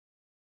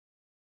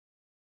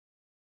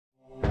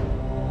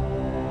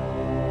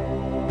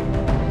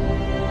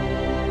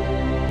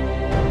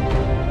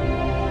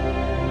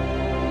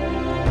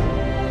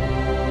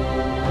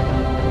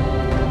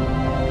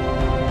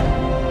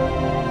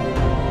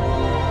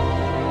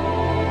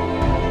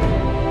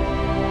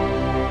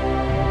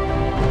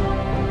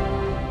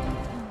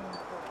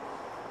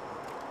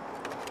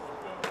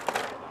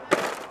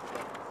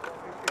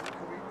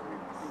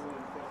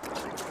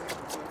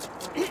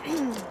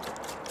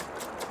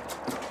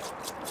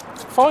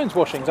fines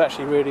washing is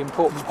actually a really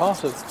important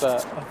part of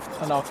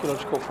an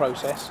archaeological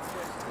process.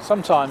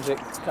 Sometimes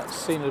it's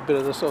seen a bit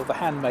of the sort of the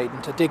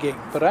handmaiden to digging,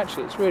 but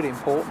actually it's really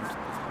important.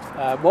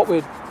 What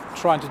we're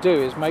trying to do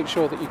is make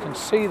sure that you can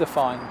see the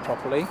find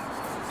properly,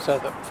 so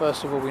that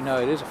first of all we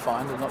know it is a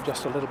find and not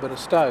just a little bit of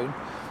stone,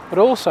 but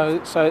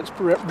also so it's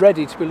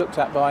ready to be looked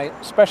at by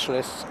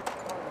specialists.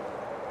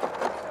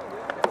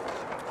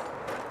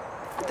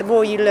 The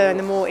more you learn,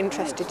 the more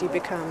interested you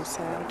become,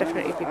 so I'll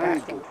definitely be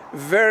back.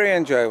 Very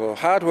enjoyable.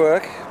 Hard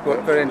work,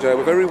 but very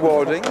enjoyable, very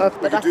rewarding.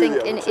 But I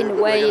think in a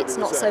way it's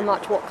not so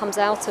much what comes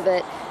out of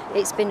it,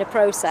 it's been a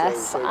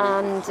process,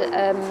 and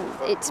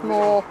it's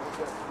more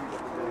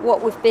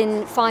what we've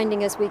been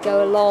finding as we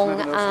go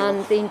along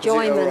and the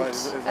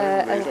enjoyment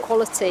and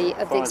quality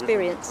of the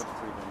experience.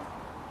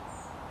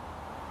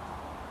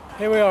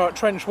 Here we are at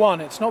Trench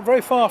 1. It's not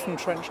very far from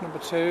Trench number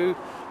 2.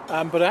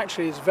 But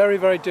actually it's very,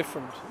 very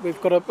different. We've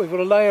got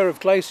a layer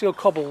of glacial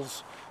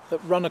cobbles that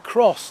run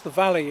across the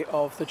valley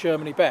of the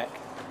Germany Beck,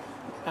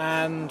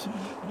 and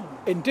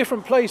in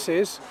different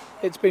places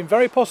it's been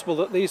very possible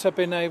that these have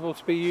been able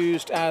to be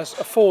used as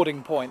a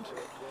fording point.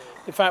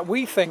 In fact,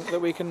 we think that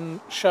we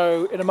can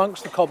show in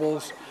amongst the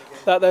cobbles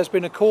that there's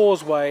been a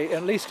causeway,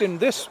 at least in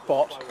this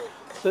spot,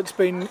 that's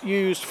been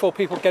used for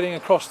people getting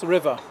across the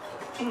river.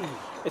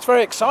 It's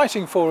very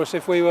exciting for us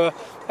if we were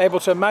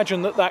able to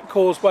imagine that that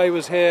causeway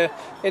was here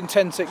in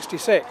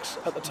 1066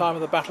 at the time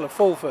of the Battle of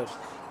Fulford.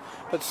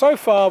 But so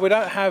far we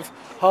don't have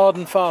hard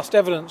and fast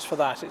evidence for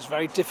that. It's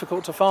very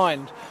difficult to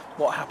find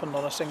what happened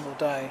on a single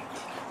day.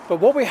 But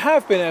what we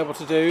have been able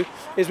to do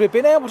is we've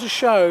been able to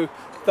show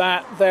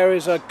that there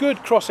is a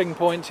good crossing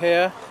point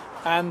here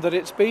and that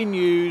it's been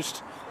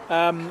used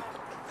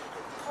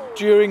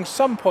during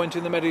some point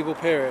in the medieval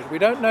period. We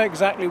don't know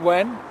exactly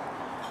when.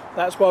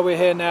 That's why we're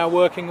here now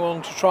working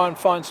on to try and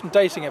find some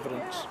dating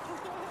evidence.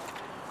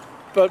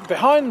 But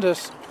behind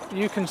us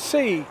you can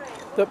see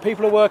that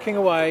people are working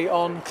away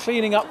on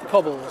cleaning up the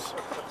cobbles.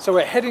 So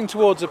we're heading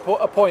towards a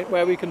point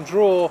where we can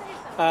draw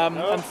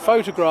and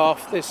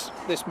photograph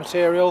this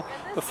material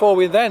before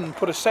we then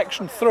put a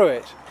section through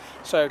it.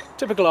 So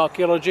typical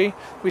archaeology,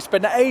 we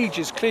spend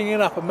ages cleaning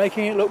it up and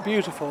making it look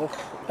beautiful,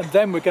 and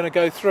then we're going to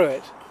go through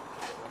it.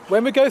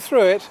 When we go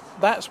through it,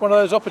 that's one of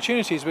those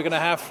opportunities we're going to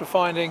have for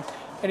finding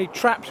any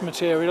trapped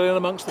material in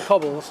amongst the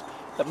cobbles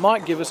that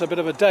might give us a bit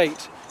of a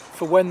date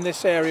for when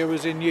this area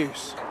was in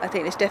use. I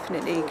think there's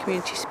definitely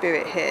community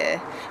spirit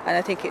here, and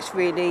I think it's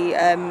really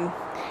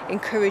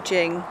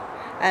encouraging,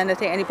 and I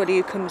think anybody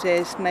who comes here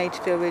is made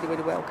to feel really,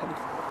 really welcome.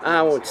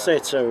 I would say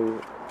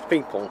to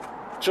people,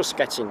 just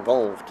get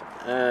involved.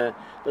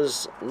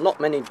 There's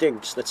not many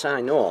digs that I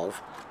know of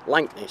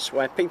like this,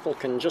 where people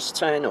can just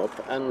turn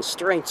up and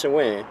straight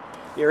away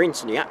you're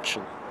into the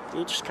action.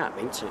 You just can't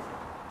beat it.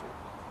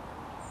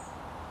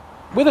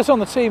 With us on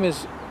the team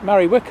is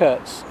Mari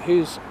Wickerts,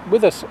 who's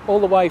with us all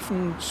the way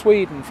from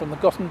Sweden, from the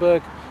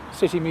Gothenburg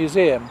City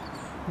Museum.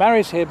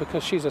 Mari's here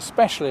because she's a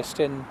specialist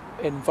in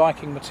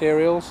Viking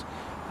materials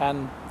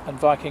and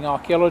Viking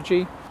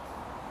archaeology.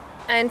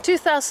 In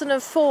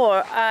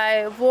 2004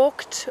 I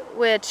walked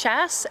with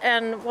Chas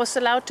and was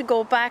allowed to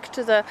go back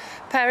to the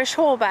parish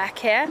hall back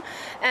here,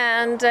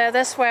 and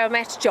that's where I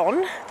met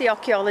John, the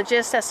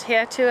archaeologist, that's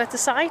here too at the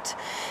site,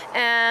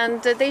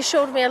 and they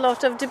showed me a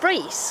lot of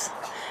debris.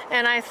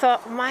 And I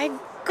thought, my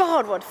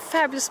God, what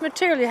fabulous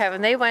material you have.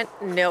 And they went,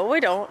 no, we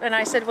don't. And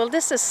I said, well,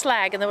 this is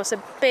slag. And there was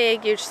a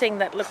big, huge thing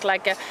that looked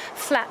like a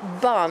flat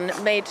bun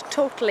made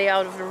totally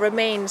out of the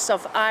remains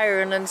of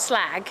iron and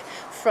slag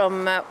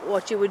from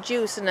what you would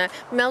use in a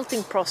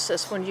melting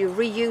process when you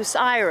reuse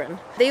iron.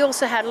 They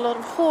also had a lot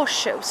of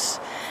horseshoes.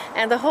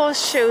 And the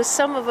horseshoes,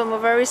 some of them were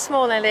very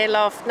small, and they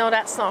laughed, no,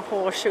 that's not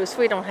horseshoes.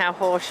 We don't have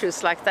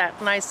horseshoes like that.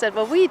 And I said,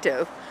 well, we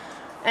do.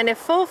 And if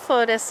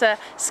Fulford is a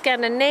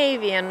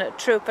Scandinavian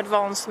troop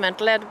advancement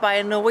led by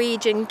a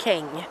Norwegian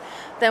king,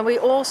 then we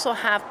also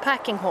have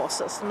packing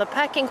horses. And the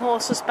packing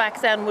horses back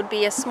then would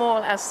be as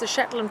small as the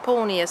Shetland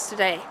pony is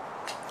today.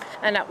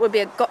 And that would be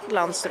a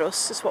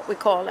Gotlandsruss, is what we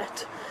call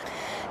it.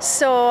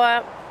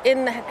 So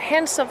in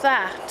hence of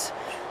that,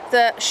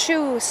 the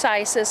shoe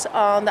sizes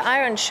on the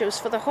iron shoes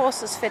for the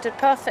horses fitted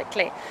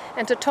perfectly.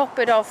 And to top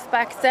it off,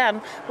 back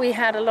then we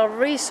had a lot of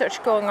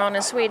research going on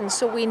in Sweden,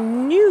 so we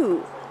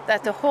knew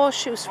that the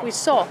horseshoes we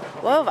saw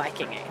were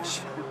Viking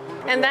Age.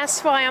 And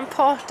that's why I'm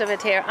part of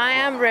it here. I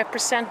am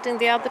representing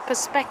the other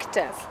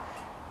perspective.